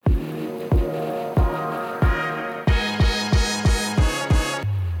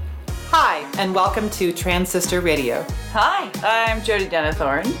and welcome to Transistor Radio. Hi, I'm Jodie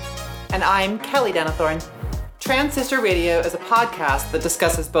Denethorn. And I'm Kelly Denethorn. Transistor Radio is a podcast that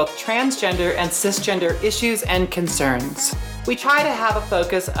discusses both transgender and cisgender issues and concerns. We try to have a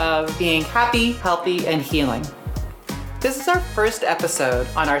focus of being happy, healthy, and healing. This is our first episode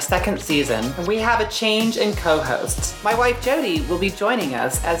on our second season, and we have a change in co-hosts. My wife Jodie will be joining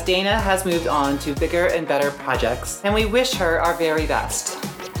us as Dana has moved on to bigger and better projects, and we wish her our very best.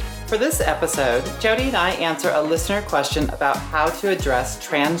 For this episode, Jodie and I answer a listener question about how to address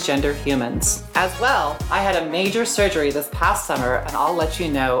transgender humans. As well, I had a major surgery this past summer, and I'll let you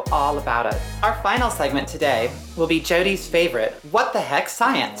know all about it. Our final segment today will be Jodie's favorite, What the Heck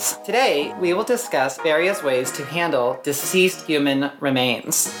Science? Today, we will discuss various ways to handle deceased human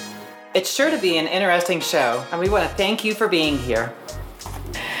remains. It's sure to be an interesting show, and we want to thank you for being here.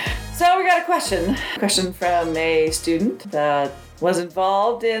 So we got a question from a student that was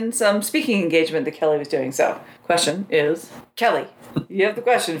involved in some speaking engagement that Kelly was doing. So, question is, Kelly, you have the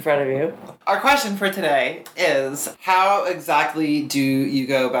question in front of you. Our question for today is, how exactly do you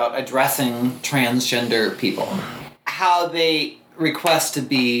go about addressing transgender people? How they request to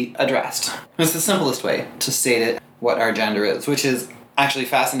be addressed. It's the simplest way to state it, what our gender is, which is actually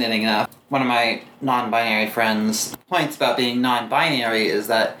fascinating enough. One of my non-binary friends' points about being non-binary is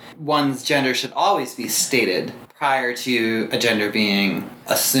that one's gender should always be stated prior to a gender being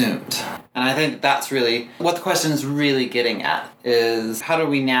assumed. And I think that's really what the question is really getting at, is how do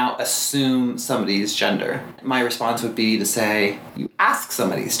we now assume somebody's gender? My response would be to say, you ask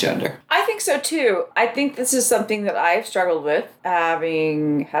somebody's gender. I think so too. I think this is something that I've struggled with,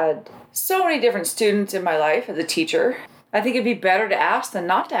 having had so many different students in my life as a teacher. I think it'd be better to ask than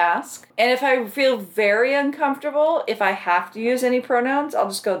not to ask. And if I feel very uncomfortable, if I have to use any pronouns, I'll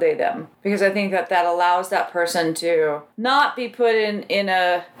just go they, them. Because I think that allows that person to not be put in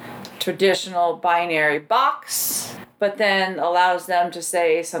a traditional binary box, but then allows them to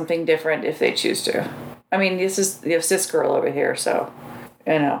say something different if they choose to. I mean, this is the cis girl over here, so,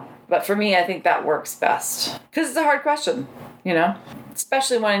 you know. But for me, I think that works best. Because it's a hard question, you know?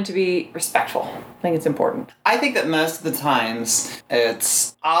 Especially wanting to be respectful. I think it's important. I think that most of the times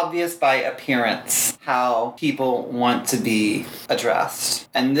it's obvious by appearance how people want to be addressed.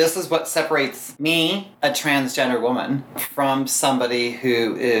 And this is what separates me, a transgender woman, from somebody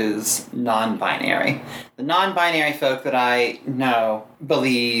who is non-binary. The non-binary folk that I know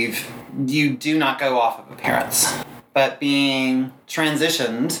believe you do not go off of appearance. But being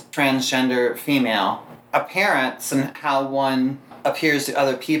transitioned, transgender female, appearance and how one appears to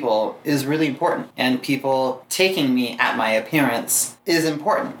other people is really important. And people taking me at my appearance is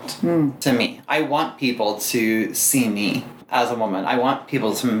important to me. I want people to see me as a woman. I want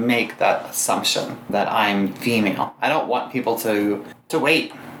people to make that assumption that I'm female. I don't want people to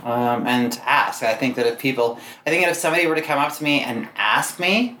wait and to ask. I think that if somebody were to come up to me and ask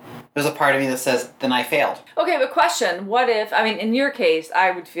me, there's a part of me that says, then I failed. Okay, but question, what if, in your case,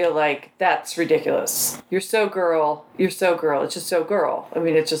 I would feel like that's ridiculous. You're so girl. It's just so girl.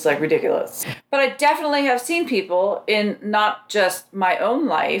 It's just like ridiculous. But I definitely have seen people in not just my own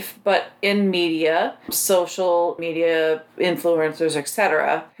life, but in media, social media, influencers,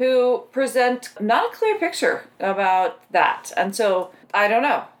 etc., who present not a clear picture about that. And so, I don't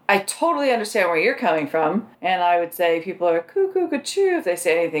know. I totally understand where you're coming from, and I would say people are cuckoo-cuckoo if they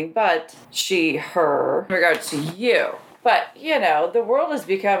say anything but she, her, in regards to you. But, the world is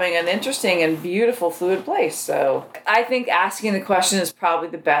becoming an interesting and beautiful, fluid place, so I think asking the question is probably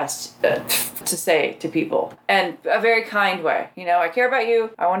the best to say to people, and a very kind way. I care about you,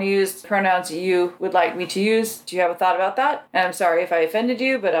 I want to use pronouns you would like me to use. Do you have a thought about that? And I'm sorry if I offended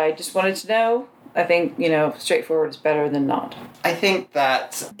you, but I just wanted to know. I think, straightforward is better than not. I think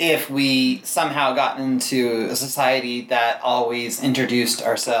that if we somehow got into a society that always introduced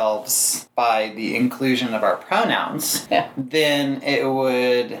ourselves by the inclusion of our pronouns, then it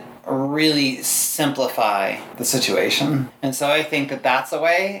would really simplify the situation. And so I think that that's a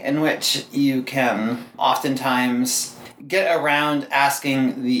way in which you can oftentimes get around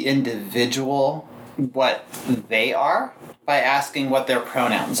asking the individual what they are by asking what their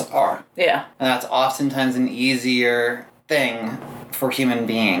pronouns are. Yeah. And that's oftentimes an easier thing for human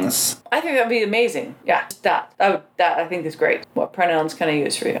beings. I think that would be amazing. Yeah, that I think is great. What pronouns can I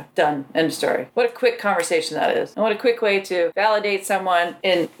use for you? Done. End of story. What a quick conversation that is. And what a quick way to validate someone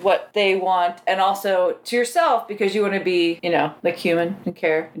in what they want, and also to yourself, because you want to be, like human and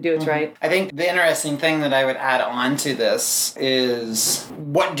care and do what's right. I think the interesting thing that I would add on to this is,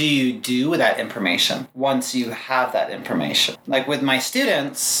 what do you do with that information once you have that information? Like with my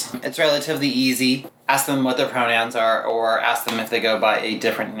students, it's relatively easy. ask them what their pronouns are, or ask them if they go by a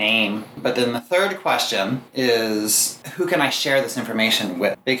different name. But then the third question is, who can I share this information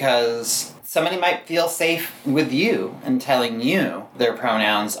with? Because somebody might feel safe with you in telling you their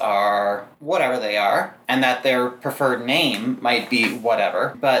pronouns are whatever they are, and that their preferred name might be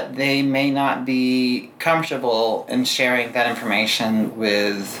whatever, but they may not be comfortable in sharing that information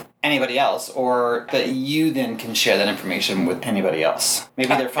with anybody else, or that you then can share that information with anybody else. Maybe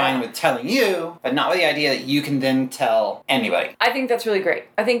they're fine with telling you, but not with the idea that you can then tell anybody. I think that's really great.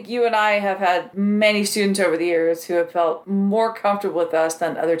 I think you and I have had many students over the years who have felt more comfortable with us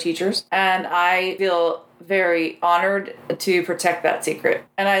than other teachers, and I feel very honored to protect that secret.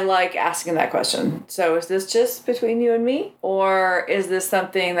 And I like asking that question. So is this just between you and me? Or is this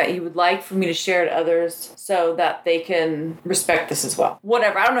something that you would like for me to share to others so that they can respect this as well?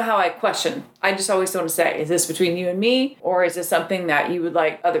 Whatever. I don't know how I question. I just always want to say, is this between you and me? Or is this something that you would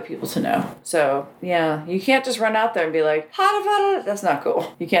like other people to know? So yeah, you can't just run out there and be like, ha, that's not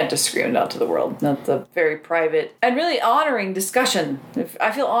cool. You can't just scream it out to the world. That's a very private and really honoring discussion.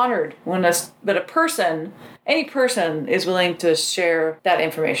 I feel honored when any person is willing to share that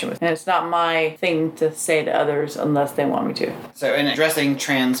information with me. And it's not my thing to say to others unless they want me to. So in addressing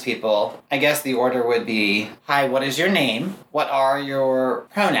trans people, I guess the order would be, hi, what is your name? What are your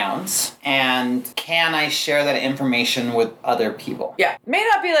pronouns? And can I share that information with other people? Yeah. It may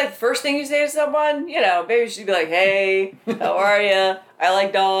not be like the first thing you say to someone. Maybe you should be like, hey, how are you? I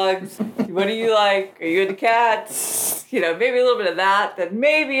like dogs. What do you like? Are you into cats? Maybe a little bit of that, then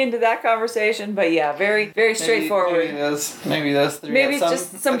maybe into that conversation. But yeah, very, very straightforward. Maybe those three. Maybe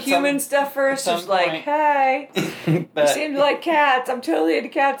just some human stuff first. Just like, hey, you seem to like cats. I'm totally into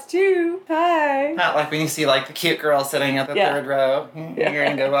cats too. Hi. Not like when you see like the cute girl sitting at the third row. You're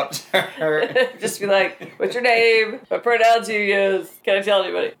gonna go up to her. Just be like, what's your name? What pronouns do you use? Can I tell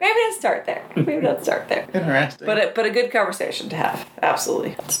anybody? Maybe let's start there. Interesting. But a good conversation to have.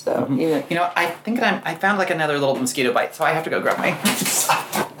 Absolutely. So, I think I found like another little mosquito bite, so I have to go grab my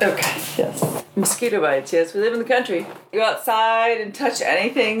Okay, yes. Mosquito bites, yes. We live in the country. You go outside and touch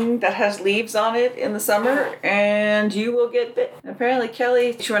anything that has leaves on it in the summer, and you will get bit. Apparently,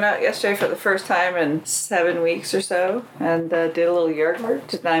 Kelly, she went out yesterday for the first time in 7 weeks or so, and did a little yard work.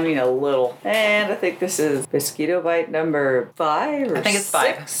 I mean, a little. And I think this is mosquito bite number 5 or 6. I think it's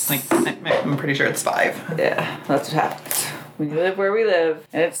 5. I'm pretty sure it's 5. Yeah, that's what happens. When you live where we live,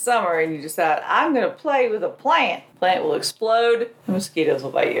 and it's summer, and you decide, I'm going to play with a plant. Plant will explode, and mosquitoes will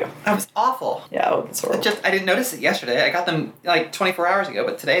bite you. That was awful. Yeah, it's horrible. I didn't notice it yesterday. I got them like 24 hours ago,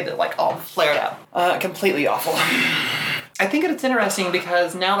 but today they're like all flared up. Completely awful. I think it's interesting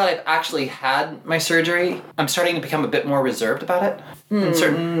because now that I've actually had my surgery, I'm starting to become a bit more reserved about it. In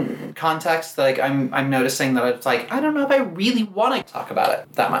certain contexts, like I'm noticing that it's like, I don't know if I really want to talk about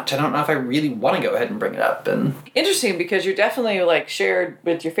it that much. I don't know if I really want to go ahead and bring it up. And interesting, because you're definitely like shared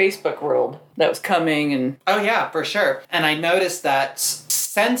with your Facebook world that was coming. And oh yeah, for sure. And I noticed that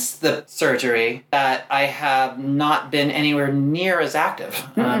since the surgery that I have not been anywhere near as active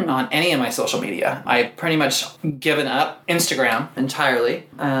on any of my social media. I've pretty much given up Instagram entirely,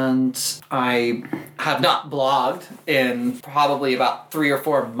 and I have not blogged in probably about 3 or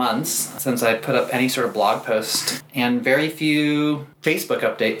 4 months since I put up any sort of blog post, and very few Facebook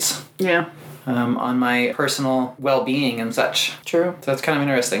updates. Yeah. On my personal well-being and such. True. So it's kind of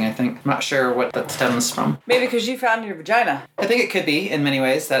interesting, I think. I'm not sure what that stems from. Maybe because you found your vagina. I think it could be, in many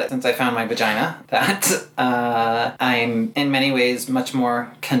ways, that since I found my vagina, that I'm, in many ways, much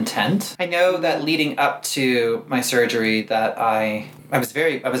more content. I know that leading up to my surgery that I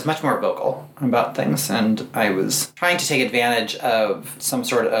was much more vocal about things, and I was trying to take advantage of some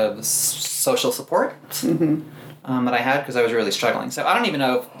sort of social support. Mm-hmm. That I had, because I was really struggling. So I don't even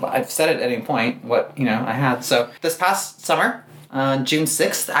know if I've said it at any point what I had. So this past summer, June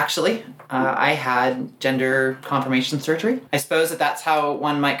 6th actually, I had gender confirmation surgery. I suppose that's how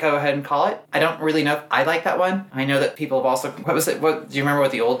one might go ahead and call it. I don't really know if I like that one. I know that people have also, what was it? Do you remember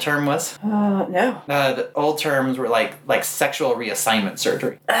what the old term was? No. The old terms were like sexual reassignment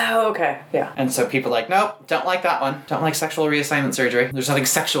surgery. Oh, okay. Yeah. And so people are like, nope, don't like that one. Don't like sexual reassignment surgery. There's nothing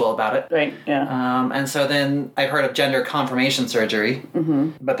sexual about it. Right, yeah. And so then I've heard of gender confirmation surgery,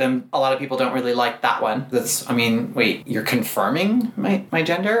 but then a lot of people don't really like that one. Wait, you're confirming my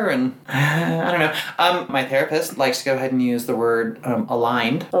gender? And I don't know. My therapist likes to go ahead and use the word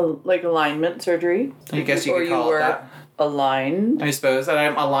aligned. Like alignment surgery? I guess you could call it that. aligned. I suppose, and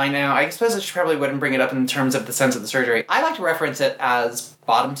I'm aligned now. I suppose I probably wouldn't bring it up in terms of the sense of the surgery. I like to reference it as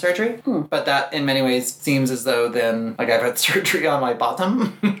bottom surgery, but that in many ways seems as though then, like, I've had surgery on my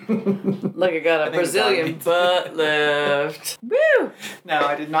bottom. Like I got a Brazilian butt lift. Woo! No,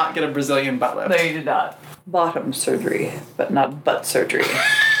 I did not get a Brazilian butt lift. No, you did not. Bottom surgery, but not butt surgery.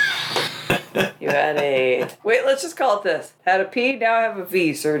 You had a... Wait, let's just call it this. Had a P, now I have a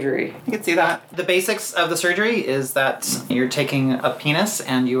V surgery. You can see that. The basics of the surgery is that you're taking a penis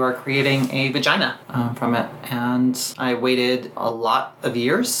and you are creating a vagina from it. And I waited a lot of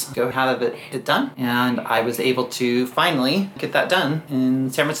years to go have it done. And I was able to finally get that done in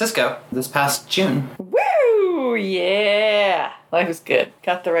San Francisco this past June. Woo! Yeah! Life is good.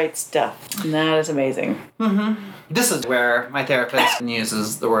 Got the right stuff. And that is amazing. Mm-hmm. This is where my therapist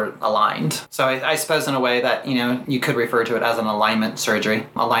uses the word aligned. So I suppose in a way that, you could refer to it as an alignment surgery,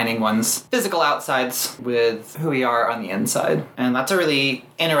 aligning one's physical outsides with who we are on the inside. And that's a really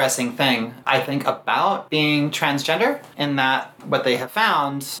interesting thing, I think, about being transgender, in that what they have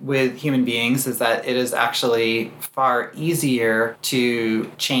found with human beings is that it is actually far easier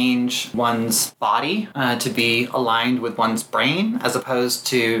to change one's body to be aligned with one's brain as opposed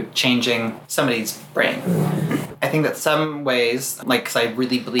to changing somebody's brain. I think that some ways, because I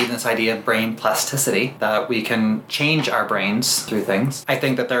really believe in this idea of brain plasticity, that we can change our brains through things. I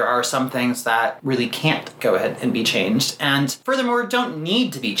think that there are some things that really can't go ahead and be changed, and furthermore, don't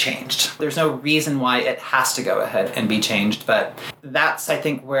need to be changed. There's no reason why it has to go ahead and be changed, but that's, I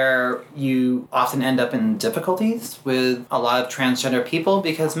think, where you often end up in difficulties with a lot of transgender people,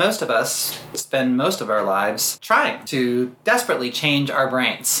 because most of us spend most of our lives trying to desperately change our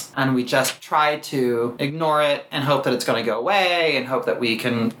brains, and we just try to ignore it and hope that it's going to go away and hope that we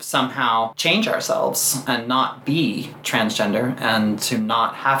can somehow change ourselves and not be transgender and to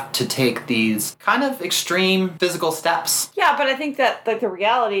not have to take these kind of extreme physical steps. Yeah, but I think that the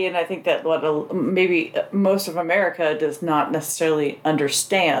reality, and I think that what maybe most of America does not necessarily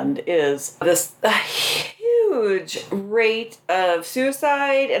understand, is this huge rate of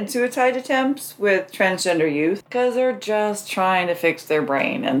suicide and suicide attempts with transgender youth, because they're just trying to fix their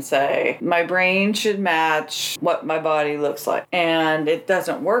brain and say, my brain should match what my body looks like. And it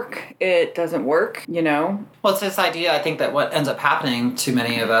doesn't work. It doesn't work, Well, it's this idea, I think, that what ends up happening to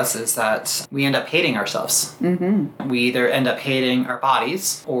many of us is that we end up hating ourselves. Mm-hmm. We either end up hating our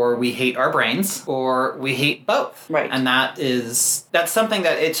bodies, or we hate our brains, or we hate both. Right. And that's something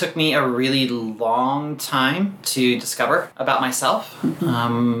that it took me a really long time to discover about myself.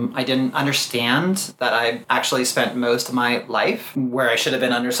 Mm-hmm. I didn't understand that I actually spent most of my life where I should have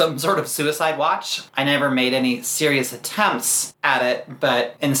been under some sort of suicide watch. I never made any serious attempts at it,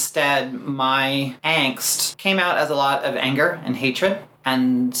 but instead my angst came out as a lot of anger and hatred.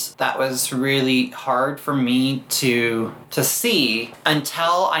 And that was really hard for me to see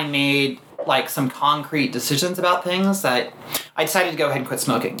until I made some concrete decisions about things, that I decided to go ahead and quit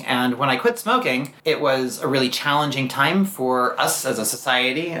smoking. And when I quit smoking, it was a really challenging time for us as a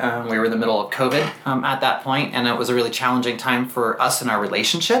society. We were in the middle of COVID at that point, and it was a really challenging time for us in our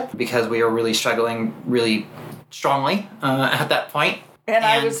relationship because we were really struggling really strongly at that point. And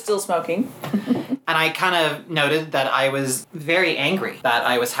I was still smoking. And I kind of noted that I was very angry that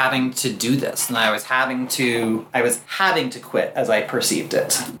I was having to do this, and I was having to quit as I perceived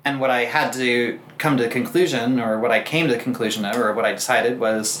it. And what I had to come to the conclusion, or what I came to the conclusion of, or what I decided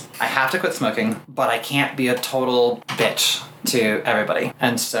was, I have to quit smoking, but I can't be a total bitch to everybody.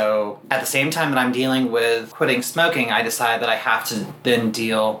 And so at the same time that I'm dealing with quitting smoking, I decide that I have to then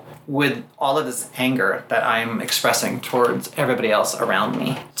deal with all of this anger that I'm expressing towards everybody else around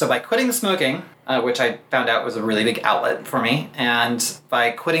me. So by quitting smoking, which I found out was a really big outlet for me, and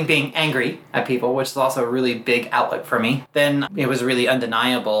by quitting being angry at people, which is also a really big outlet for me, then it was really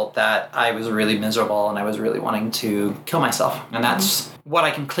undeniable that I was really miserable and I was really wanting to kill myself. And that's what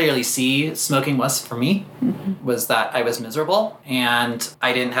I can clearly see smoking was for me, was that I was miserable and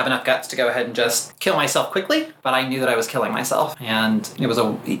I didn't have enough guts to go ahead and just kill myself quickly, but I knew that I was killing myself, and it was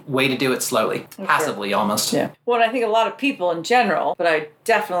a way to do it slowly, passively almost. Yeah. Well, I think a lot of people in general, but I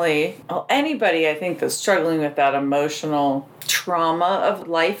definitely, anybody I think that's struggling with that emotional trauma of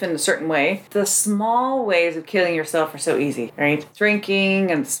life in a certain way, the small ways of killing yourself are so easy, right? Drinking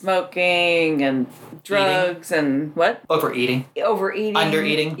and smoking and drugs and what? Overeating. Overeating.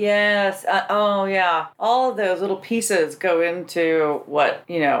 Undereating. Yes. Oh, yeah. All of those little pieces go into what,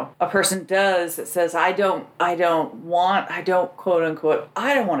 a person does that says, I don't quote unquote,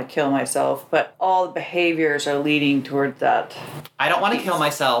 I don't want to kill myself, but all the behaviors are leading toward that. I don't want to kill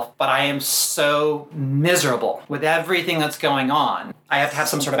myself, but I am so miserable with everything that's going on. I have to have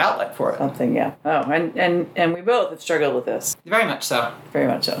some sort of outlet for it. Something, yeah. Oh, and we both have struggled with this. Very much so. Very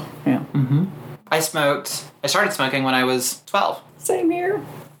much so, yeah. Mm-hmm. I started smoking when I was 12. Same here.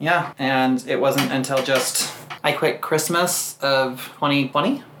 Yeah, and it wasn't until I quit Christmas of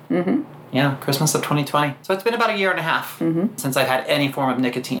 2020. Mm-hmm. Yeah, Christmas of 2020. So it's been about a year and a half since I've had any form of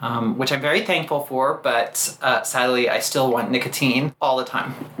nicotine, which I'm very thankful for, but sadly, I still want nicotine all the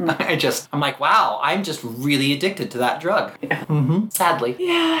time. I'm like, wow, I'm just really addicted to that drug. Yeah. Mm-hmm. Sadly.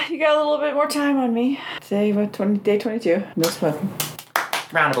 Yeah, you got a little bit more time on me. Today, day 22. No smoking.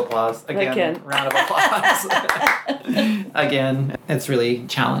 Round of applause. Again. Round of applause. Again, it's really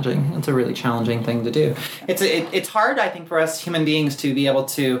challenging. It's a really challenging thing to do. It's hard, I think, for us human beings to be able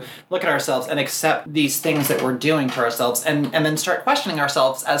to look at ourselves and accept these things that we're doing to ourselves and then start questioning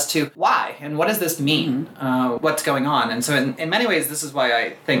ourselves as to why and what does this mean? What's going on? And so in many ways, this is why I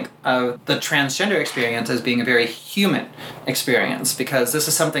think of the transgender experience as being a very human experience, because this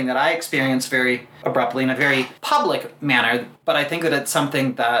is something that I experience very abruptly in a very public manner, but I think that it's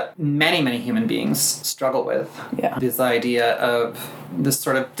something that many, many human beings struggle with. Yeah. This idea of this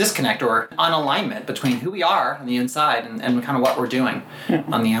sort of disconnect or unalignment between who we are on the inside and kind of what we're doing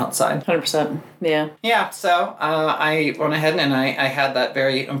on the outside. 100%. Yeah. Yeah, so I went ahead and I had that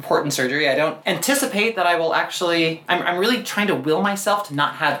very important surgery. I don't anticipate that I will actually... I'm really trying to will myself to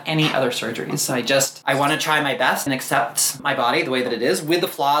not have any other surgeries. I want to try my best and accept my body the way that it is with the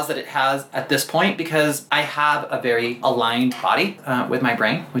flaws that it has at this point, because I have a very aligned body with my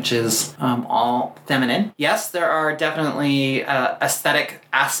brain, which is all feminine. Yes, there are definitely aesthetic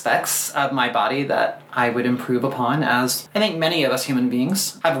aspects of my body that I would improve upon, as I think many of us human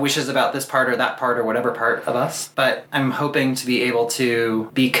beings have wishes about this part or that part or whatever part of us, but I'm hoping to be able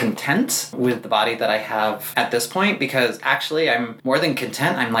to be content with the body that I have at this point, because actually I'm more than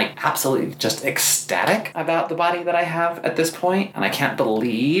content. I'm like absolutely just ecstatic about the body that I have at this point, and I can't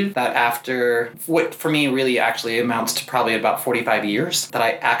believe that after what for me really actually amounts to probably about 45 years that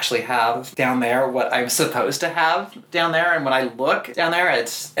I actually have down there what I'm supposed to have down there, and when I look down there,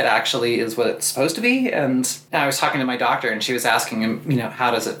 it actually is what it's supposed to be. And I was talking to my doctor, and she was asking him,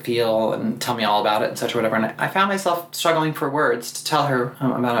 how does it feel, and tell me all about it and such or whatever. And I found myself struggling for words to tell her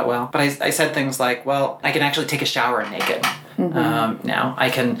about it well. But I said things like, well, I can actually take a shower naked. Now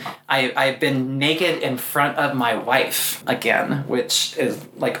I've been naked in front of my wife again, which is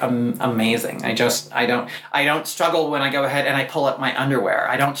like amazing. I don't struggle when I go ahead and I pull up my underwear.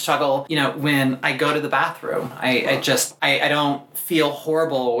 I don't struggle, when I go to the bathroom. I don't feel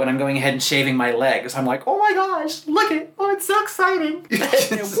horrible when I'm going ahead and shaving my legs. I'm like, oh my gosh, look it. Oh, it's so exciting.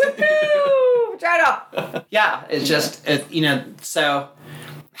 Woohoo! Try it off. Yeah, it's just, so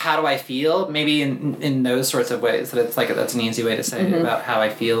how do I feel? Maybe in those sorts of ways that it's like, that's an easy way to say about how I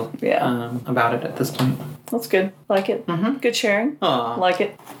feel about it at this point. That's good. Like it. Mm-hmm. Good sharing. Aww. Like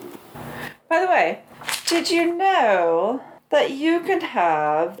it. By the way, did you know that you can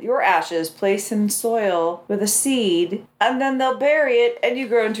have your ashes placed in soil with a seed, and then they'll bury it and you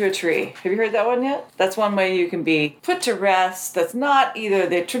grow into a tree? Have you heard that one yet? That's one way you can be put to rest. That's not either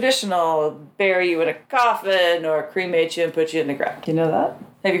the traditional bury you in a coffin or cremate you and put you in the ground. Do you know that?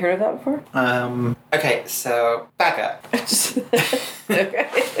 Have you heard of that before? Okay, so back up. Okay.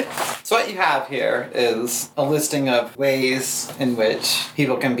 So what you have here is a listing of ways in which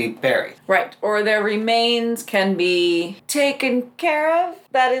people can be buried. Right, or their remains can be taken care of.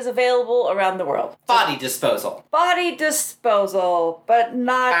 That is available around the world. Body disposal. Body disposal, but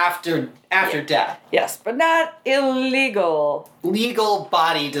not... After death. Yes, but not illegal. Legal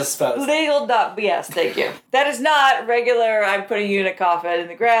body disposal. Yes, thank you. That is not regular, I'm putting you in a coffin in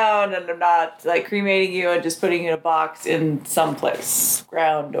the ground, and I'm not, cremating you and just putting you in a box in some place.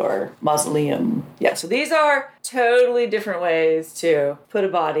 Ground or mausoleum. Yeah, so these are totally different ways to put a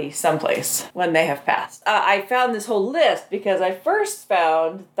body someplace when they have passed. I found this whole list because I first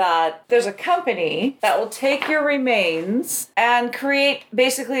found that there's a company that will take your remains and create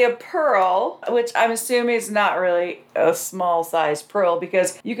basically a pearl, which I'm assuming is not really a small size pearl,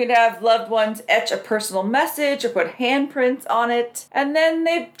 because you can have loved ones etch a personal message or put handprints on it, and then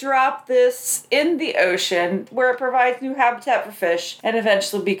they drop this in the ocean where it provides new habitat for fish and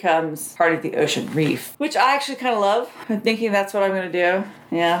eventually becomes part of the ocean reef, which I actually kind of love. I'm thinking that's what I'm going to do.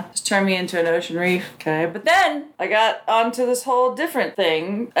 Yeah. Just turn me into an ocean reef. Okay. But then I got onto this whole different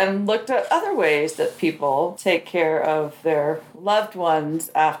thing and looked at other ways that people take care of their loved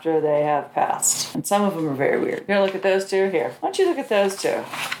ones after they have passed. And some of them are very weird. You gonna look at those two? Here. Why don't you look at those two? You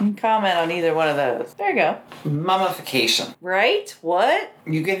can comment on either one of those. There you go. Mummification. Right? What?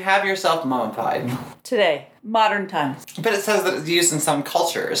 You can have yourself mummified. Today. Modern times. But it says that it's used in some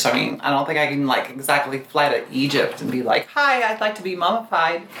cultures. I mean, I don't think I can, exactly fly to Egypt and be like, hi, I'd like to be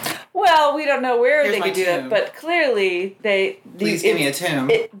mummified. Well, we don't know where Here's they my could do tomb. it, but clearly Please give me a tomb.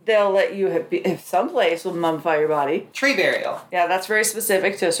 They'll let you if someplace will mummify your body. Tree burial. Yeah, that's very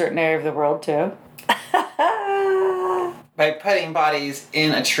specific to a certain area of the world, too. By putting bodies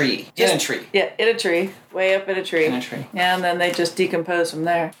in a tree. In a tree. Yeah, in a tree. Way up in a tree. In a tree. Yeah, and then they just decompose from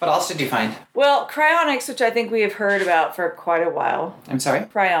there. What else did you find? Well, cryonics, which I think we have heard about for quite a while. I'm sorry?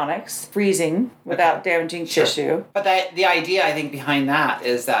 Cryonics. Freezing without damaging tissue. But the idea, I think, behind that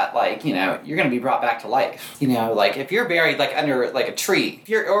is that, you're going to be brought back to life. If you're buried, under, a tree, if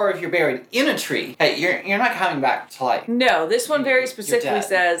you're buried in a tree, you're not coming back to life. No, this one very specifically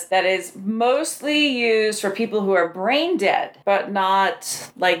says that is mostly used for people who are brain dead, but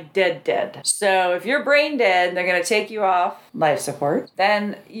not, dead. So if you're brain dead, they're going to take you off life support.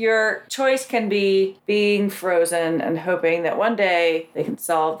 Then your choice can be being frozen and hoping that one day they can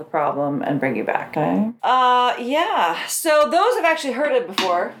solve the problem and bring you back. Okay. Yeah. So those I've actually heard of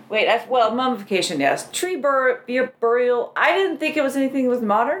before. Wait, mummification, yes. Tree burial. I didn't think it was anything that was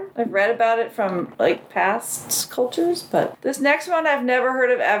modern. I've read about it from past cultures, but this next one I've never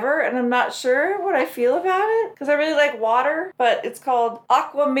heard of ever, and I'm not sure what I feel about it because I really like water, but it's called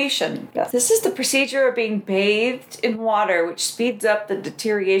aquamation. Yes. This is the procedure of being bathed in water, which speeds up the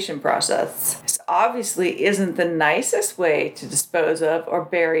deterioration process. This obviously isn't the nicest way to dispose of or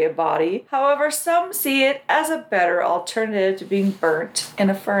bury a body. However, some see it as a better alternative to being burnt in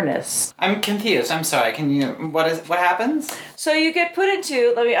a furnace. I'm confused. I'm sorry. What happens? So you get put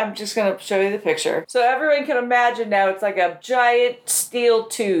into, I'm just going to show you the picture. So everyone can imagine now it's like a giant steel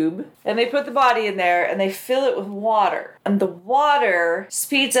tube, and they put the body in there and they fill it with water. And the water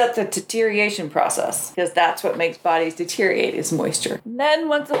speeds up the deterioration process because that's what makes bodies deteriorate is moisture. And then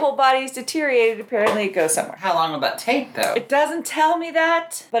once the whole body is deteriorated, apparently it goes somewhere. How long will that take, though? It doesn't tell me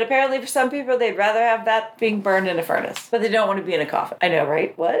that, but apparently for some people they'd rather have that being burned in a furnace, but they don't want to be in a coffin. I know,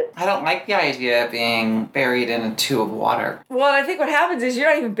 right? What? I don't like the idea of being buried in a tube of water. Well, I think what happens is you're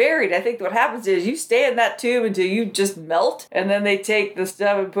not even buried. I think what happens is you stay in that tube until you just melt, and then they take the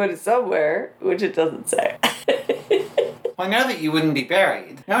stuff and put it somewhere, which it doesn't say. Well, I know that you wouldn't be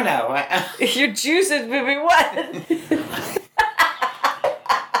buried. No. Your juices would be what?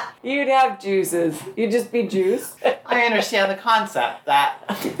 You'd have juices. You'd just be juice. I understand the concept that...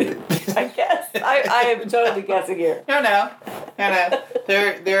 I guess. I am totally guessing here. No.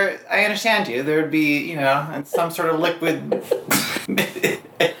 There. I understand you. There would be, some sort of liquid...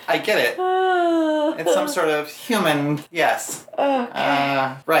 I get it. It's some sort of human, yes.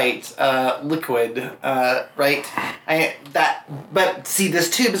 Okay. Right. Liquid. Right. But see, this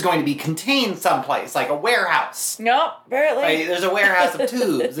tube is going to be contained someplace, like a warehouse. Nope, apparently. Right. There's a warehouse of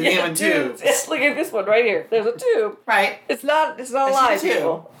tubes, and human tubes. Yes, look at this one right here. There's a tube. Right. It's not alive,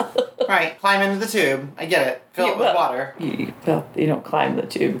 people. Right. Climb into the tube. I get it. Fill it with water. You don't climb the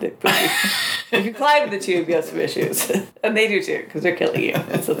tube. They put you. If you climb the tube, you have some issues. And they do too, because they're killing you.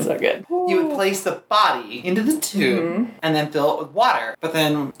 So it's not good. You would place the body into the tube and then fill it with water. But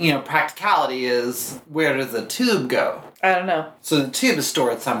then, practicality is, where does the tube go? I don't know. So the tube is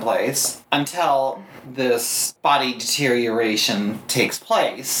stored someplace until this body deterioration takes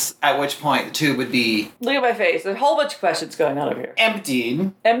place, at which point the tube would be... Look at my face. There's a whole bunch of questions going on over here.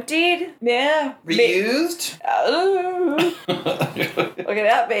 Emptied. Emptied? Yeah. Reused? Look at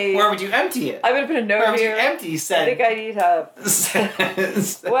that, baby. Where would you empty it? I'm going to put a note Where would here. you empty said... I think I need help.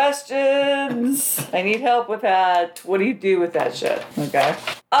 Questions. I need help with that. What do you do with that shit? Okay.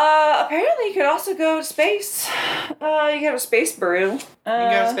 Apparently you could also go to space. You can have a space burial. You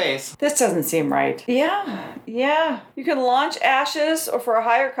can go to space. This doesn't seem right. Yeah. You can launch ashes or for a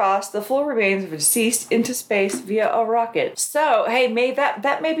higher cost, the full remains of a deceased into space via a rocket. So, hey,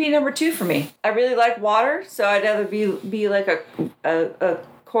 that may be number 2 for me. I really like water, so I'd either be like a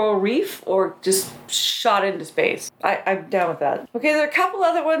coral reef or just shot into space. I'm down with that. Okay, there are a couple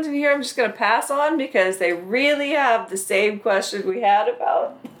other ones in here I'm just going to pass on because they really have the same question we had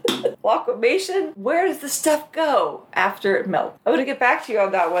about Aquamation, where does the stuff go after it melts? I'm going to get back to you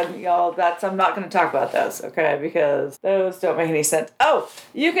on that one, y'all. I'm not going to talk about those, okay? Because those don't make any sense. Oh,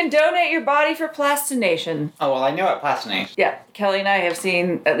 you can donate your body for plastination. Oh, well, I know what plastination. Yeah, Kelly and I have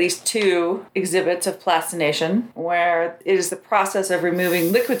seen at least 2 exhibits of plastination, where it is the process of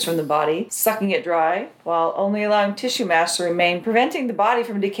removing liquids from the body, sucking it dry, while only allowing tissue mass to remain, preventing the body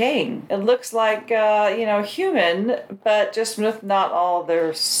from decaying. It looks like, human, but just with not all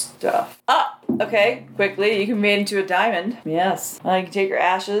their stuff. Okay, quickly, you can be made into a diamond. Yes. You can take your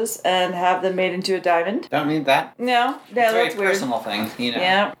ashes and have them made into a diamond. Don't need that. No, It's a that's very weird. personal thing, you know.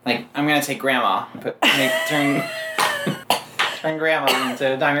 Yeah. Like, I'm gonna take grandma and turn grandma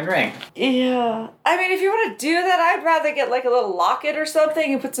into a diamond ring. Yeah. I mean, if you want to do that, I'd rather get like a little locket or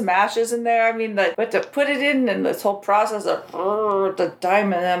something and put some ashes in there. I mean, but to put it in and this whole process of the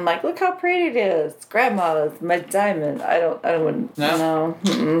diamond, I'm like, look how pretty it is. It's grandma's, my diamond. I wouldn't. No?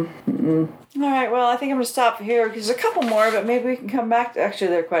 All right, well, I think I'm going to stop here because there's a couple more, but maybe we can come back to, actually,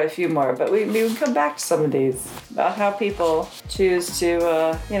 there are quite a few more, but we can come back to some of these about how people choose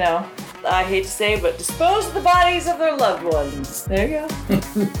to, I hate to say it, but dispose of the bodies of their loved ones. There you go.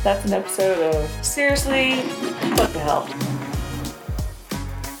 That's an episode of Seriously, what the hell?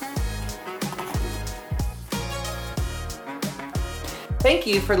 Thank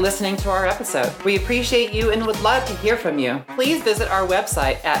you for listening to our episode. We appreciate you and would love to hear from you. Please visit our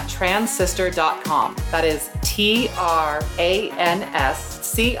website at transsister.com. That is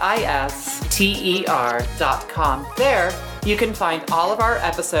TRANSCISTER.com. There, you can find all of our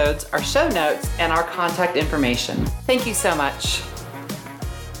episodes, our show notes, and our contact information. Thank you so much.